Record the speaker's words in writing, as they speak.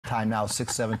Time now,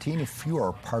 6:17. If we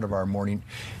are part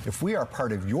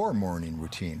of your morning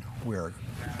routine, we are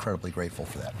incredibly grateful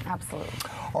for that. Absolutely.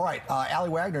 All right,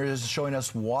 Allie Wagner is showing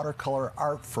us watercolor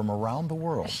art from around the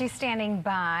world. She's standing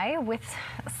by with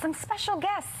some special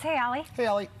guests. Hey, Allie. Hey,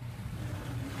 Allie.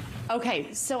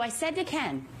 Okay, so I said to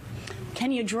Ken,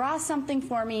 can you draw something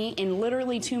for me in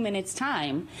literally 2 minutes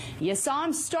time? You saw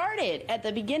him start it at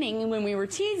the beginning when we were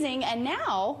teasing, and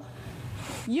now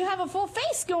you have a full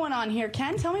face going on here,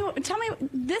 Ken. Tell me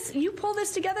this, you pull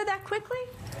this together that quickly?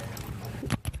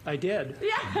 I did.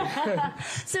 Yeah.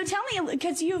 So tell me,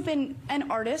 because you've been an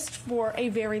artist for a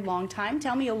very long time,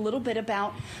 tell me a little bit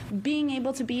about being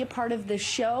able to be a part of the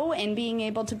show and being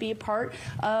able to be a part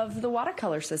of the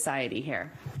Watercolor Society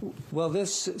here. Well,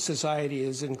 this society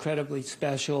is incredibly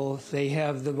special. They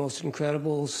have the most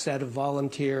incredible set of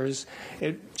volunteers.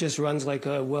 It just runs like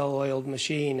a well-oiled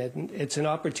machine. And it's an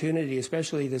opportunity,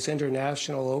 especially this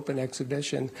international open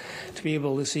exhibition, to be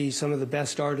able to see some of the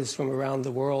best artists from around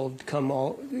the world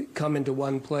come into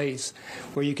one place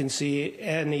where you can see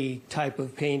any type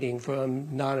of painting, from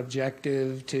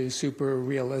non-objective to super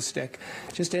realistic,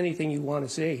 just anything you want to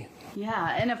see.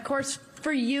 Yeah, and of course,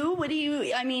 for you,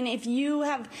 if you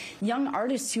have young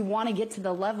artists who want to get to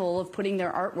the level of putting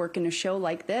their artwork in a show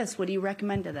like this, what do you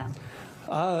recommend to them?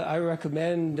 I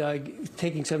recommend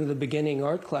taking some of the beginning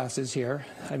art classes here.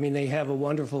 I mean, they have a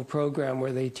wonderful program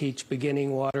where they teach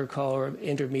beginning watercolor,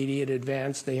 intermediate,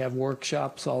 advanced. They have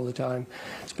workshops all the time.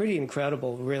 It's pretty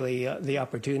incredible, really, the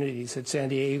opportunities at San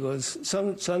Diego's.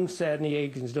 Some San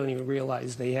Diegans don't even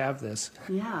realize they have this.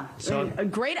 Yeah, so a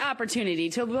great opportunity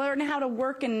to learn how to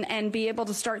work and be able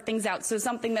to start things out. So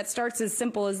something that starts as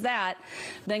simple as that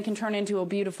then can turn into a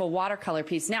beautiful watercolor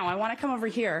piece. Now, I want to come over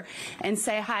here and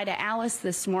say hi to Alice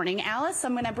this morning. Alice,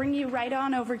 I'm going to bring you right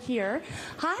on over here.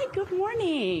 Hi, good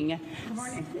morning. Good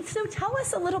morning. So tell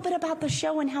us a little bit about the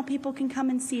show and how people can come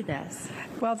and see this.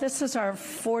 Well, this is our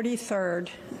 43rd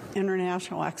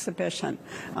international exhibition.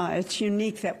 It's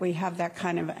unique that we have that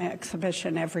kind of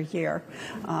exhibition every year.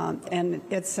 And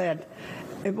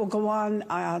it will go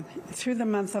on through the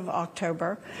month of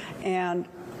October, and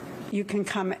you can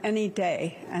come any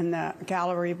day, and the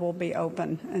gallery will be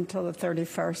open until the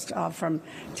 31st, from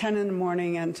 10 in the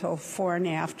morning until 4 in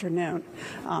the afternoon.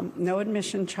 No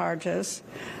admission charges.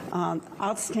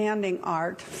 Outstanding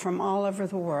art from all over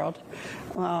the world.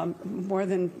 More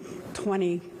than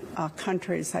 20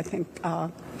 countries, I think,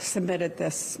 submitted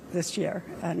this year.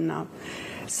 And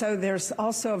so there's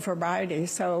also a variety.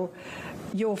 So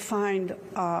you'll find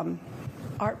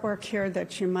artwork here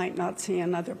that you might not see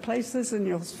in other places, and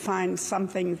you'll find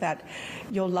something that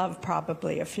you'll love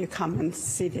probably if you come and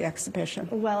see the exhibition.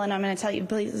 Well, and I'm going to tell you,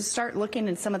 please start looking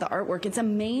at some of the artwork. It's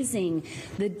amazing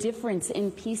the difference in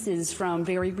pieces from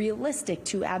very realistic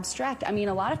to abstract. I mean,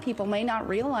 a lot of people may not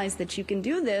realize that you can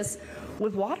do this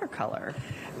with watercolor.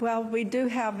 Well, we do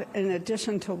have, in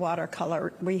addition to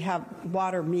watercolor, we have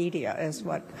water media is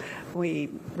what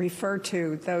we refer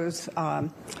to those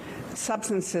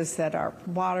substances that are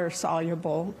water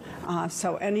soluble,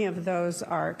 so any of those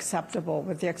are acceptable,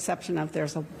 with the exception of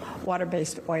there's a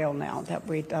water-based oil now that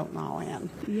we don't allow in.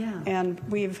 Yeah. And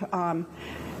we've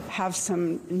have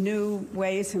some new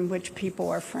ways in which people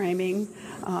are framing.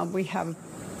 We have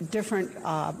different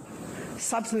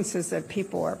substances that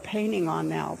people are painting on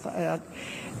now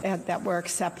that we're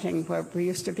accepting, where we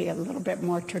used to be a little bit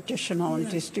more traditional and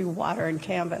just do water and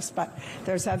canvas, but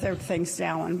there's other things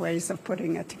now and ways of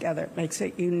putting it together. It makes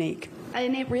it unique.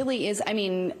 And it really is. I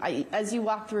mean, as you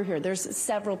walk through here, there's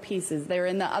several pieces. They're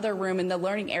in the other room in the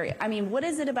learning area. I mean, what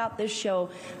is it about this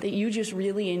show that you just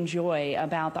really enjoy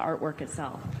about the artwork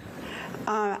itself?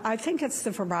 I think it's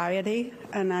the variety,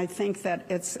 and I think that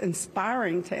it's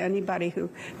inspiring to anybody who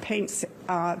paints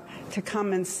to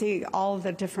come and see all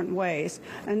the different ways,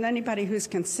 and anybody who's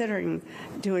considering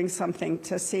doing something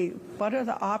to see what are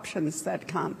the options that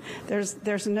come.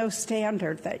 There's no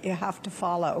standard that you have to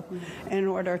follow in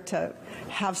order to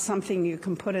have something you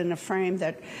can put in a frame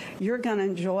that you're going to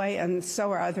enjoy, and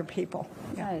so are other people.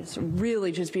 Yeah, it's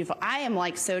really just beautiful. I am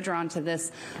like so drawn to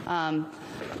this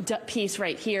piece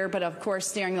right here, but of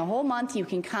course during the whole month you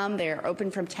can come. They're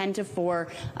open from 10 to 4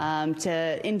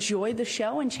 to enjoy the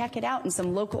show and check it out, and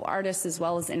some local artists as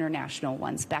well as international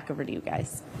ones. Back over to you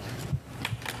guys.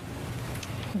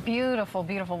 Beautiful,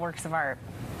 beautiful works of art.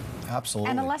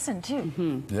 Absolutely. And a lesson too.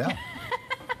 Mm-hmm. Yeah.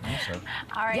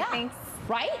 All right, yeah. thanks.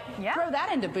 Right? Yeah. Throw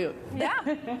that into boot.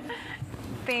 Yeah.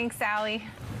 Thanks, Allie.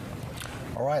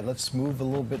 All right, let's move a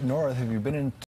little bit north. Have you been in